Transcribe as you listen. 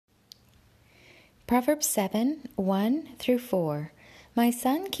Proverbs 7, 1 through 4. My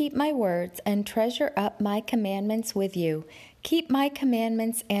son, keep my words and treasure up my commandments with you. Keep my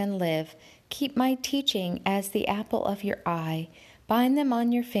commandments and live. Keep my teaching as the apple of your eye. Bind them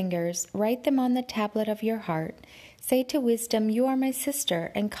on your fingers, write them on the tablet of your heart. Say to wisdom, you are my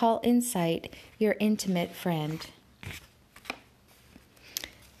sister, and call insight your intimate friend.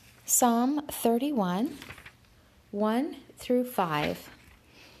 Psalm 31, 1 through 5.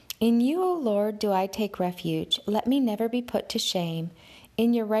 In you, O Lord, do I take refuge. Let me never be put to shame.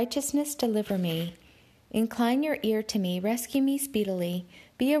 In your righteousness deliver me. Incline your ear to me, rescue me speedily.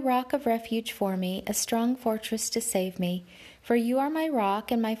 Be a rock of refuge for me, a strong fortress to save me. For you are my rock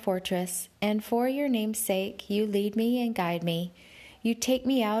and my fortress, and for your name's sake you lead me and guide me. You take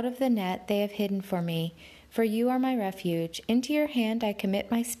me out of the net they have hidden for me. For you are my refuge. Into your hand I commit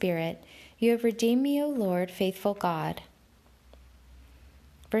my spirit. You have redeemed me, O Lord, faithful God.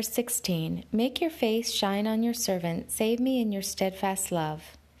 Verse 16, make your face shine on your servant. Save me in your steadfast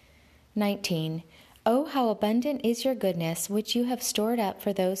love. 19, oh, how abundant is your goodness, which you have stored up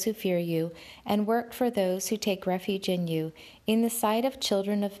for those who fear you, and worked for those who take refuge in you, in the sight of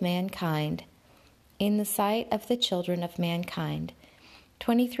children of mankind. In the sight of the children of mankind.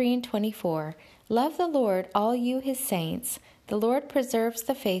 23 and 24, love the Lord, all you his saints. The Lord preserves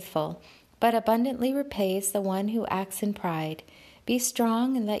the faithful, but abundantly repays the one who acts in pride. Be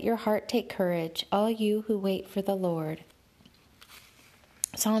strong and let your heart take courage, all you who wait for the Lord.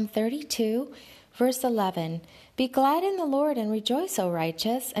 Psalm 32, verse 11. Be glad in the Lord and rejoice, O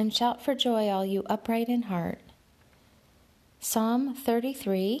righteous, and shout for joy, all you upright in heart. Psalm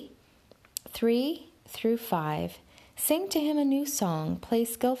 33, 3 through 5. Sing to him a new song, play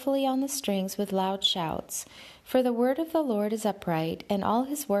skillfully on the strings with loud shouts. For the word of the Lord is upright, and all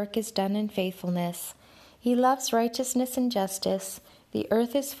his work is done in faithfulness. He loves righteousness and justice. The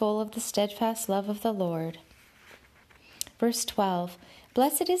earth is full of the steadfast love of the Lord. Verse 12.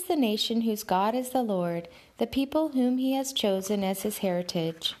 Blessed is the nation whose God is the Lord, the people whom he has chosen as his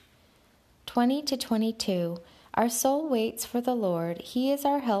heritage. 20 to 22. Our soul waits for the Lord. He is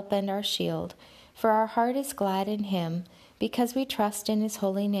our help and our shield. For our heart is glad in him, because we trust in his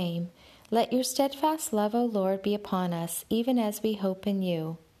holy name. Let your steadfast love, O Lord, be upon us, even as we hope in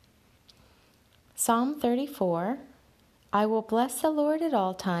you. Psalm 34. I will bless the Lord at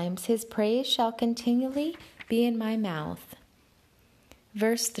all times. His praise shall continually be in my mouth.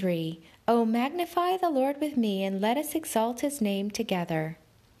 Verse 3. O magnify the Lord with me, and let us exalt his name together.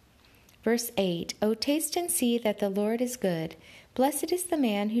 Verse 8. O taste and see that the Lord is good. Blessed is the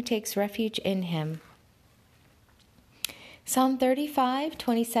man who takes refuge in him. Psalm 35,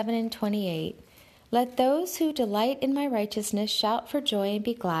 27 and 28. Let those who delight in my righteousness shout for joy and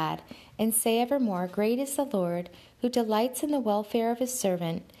be glad, and say evermore, great is the Lord, who delights in the welfare of his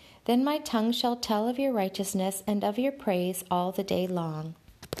servant. Then my tongue shall tell of your righteousness and of your praise all the day long.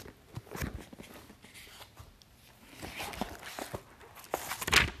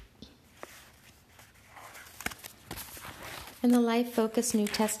 In the Life Focus New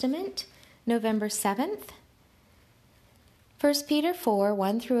Testament, November 7th, 1 Peter 4,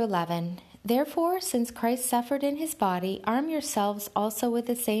 1 through 11. Therefore, since Christ suffered in his body, arm yourselves also with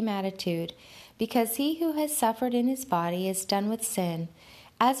the same attitude, because he who has suffered in his body is done with sin.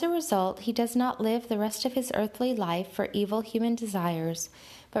 As a result, he does not live the rest of his earthly life for evil human desires,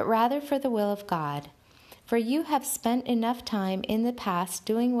 but rather for the will of God. For you have spent enough time in the past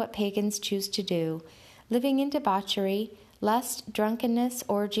doing what pagans choose to do, living in debauchery, lust, drunkenness,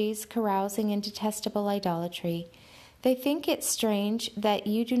 orgies, carousing, and detestable idolatry. They think it strange that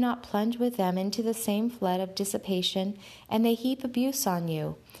you do not plunge with them into the same flood of dissipation, and they heap abuse on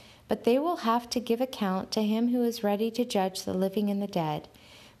you. But they will have to give account to him who is ready to judge the living and the dead.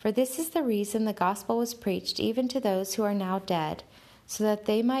 For this is the reason the gospel was preached even to those who are now dead, so that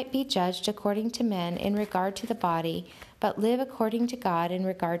they might be judged according to men in regard to the body, but live according to God in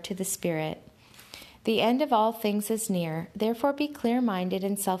regard to the Spirit. The end of all things is near. Therefore be clear-minded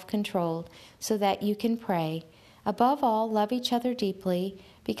and self-controlled, so that you can pray. Above all, love each other deeply,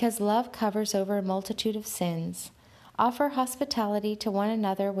 because love covers over a multitude of sins. Offer hospitality to one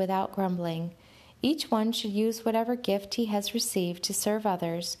another without grumbling. Each one should use whatever gift he has received to serve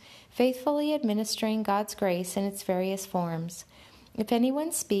others, faithfully administering God's grace in its various forms. If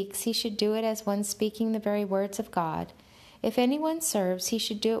anyone speaks, he should do it as one speaking the very words of God. If anyone serves, he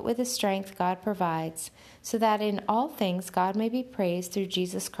should do it with the strength God provides, so that in all things God may be praised through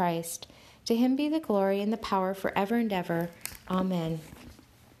Jesus Christ. To him be the glory and the power forever and ever. Amen.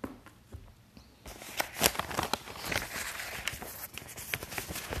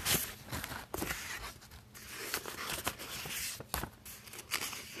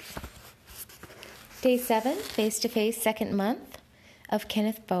 Day 7, face-to-face, second month of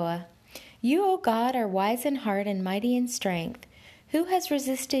Kenneth Boa. You, O God, are wise in heart and mighty in strength. Who has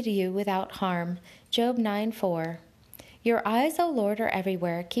resisted you without harm? Job 9:4. Your eyes, O Lord, are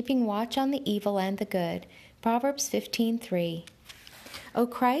everywhere, keeping watch on the evil and the good. Proverbs 15:3. O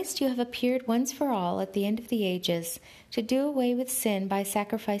Christ, you have appeared once for all at the end of the ages to do away with sin by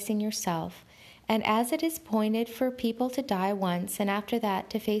sacrificing yourself. And as it is appointed for people to die once and after that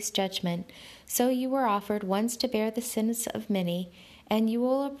to face judgment, so you were offered once to bear the sins of many, and you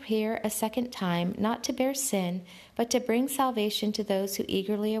will appear a second time, not to bear sin, but to bring salvation to those who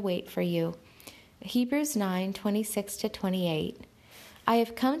eagerly await for you. Hebrews 9:26-28. I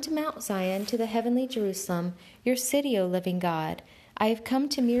have come to Mount Zion, to the heavenly Jerusalem, your city, O living God. I have come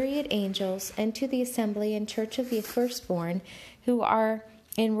to myriad angels and to the assembly and church of the firstborn who are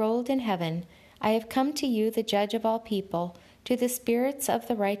enrolled in heaven. I have come to you, the judge of all people, to the spirits of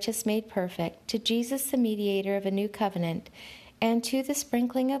the righteous made perfect, to Jesus, the mediator of a new covenant, and to the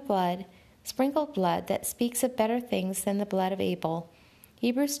sprinkled blood that speaks of better things than the blood of Abel.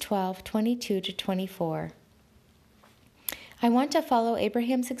 Hebrews 12:22-24. I want to follow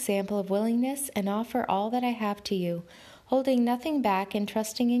Abraham's example of willingness and offer all that I have to you, holding nothing back and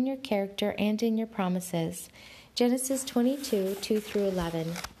trusting in your character and in your promises. Genesis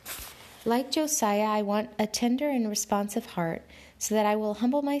 22:2-11. Like Josiah, I want a tender and responsive heart, so that I will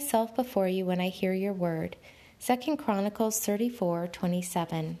humble myself before you when I hear your word. 2 Chronicles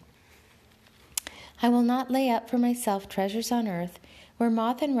 34:27. I will not lay up for myself treasures on earth, where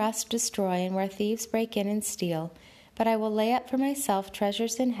moth and rust destroy and where thieves break in and steal, but I will lay up for myself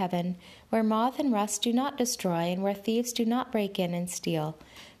treasures in heaven, where moth and rust do not destroy and where thieves do not break in and steal.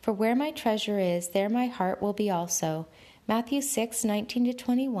 For where my treasure is, there my heart will be also. Matthew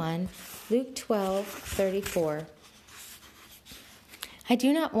 6:19-21, Luke 12:34. I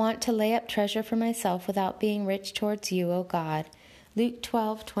do not want to lay up treasure for myself without being rich towards you, O God. Luke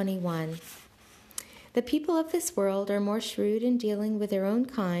 12:21. The people of this world are more shrewd in dealing with their own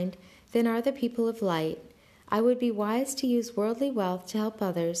kind than are the people of light. I would be wise to use worldly wealth to help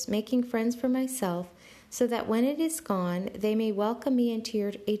others, making friends for myself, so that when it is gone, they may welcome me into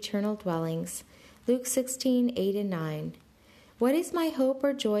your eternal dwellings. Luke 16:8-9. What is my hope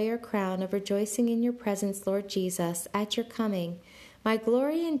or joy or crown of rejoicing in your presence, Lord Jesus, at your coming? My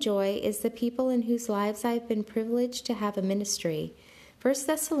glory and joy is the people in whose lives I have been privileged to have a ministry. 1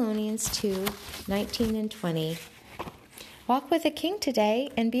 Thessalonians 2:19-20. Walk with the King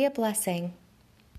today and be a blessing.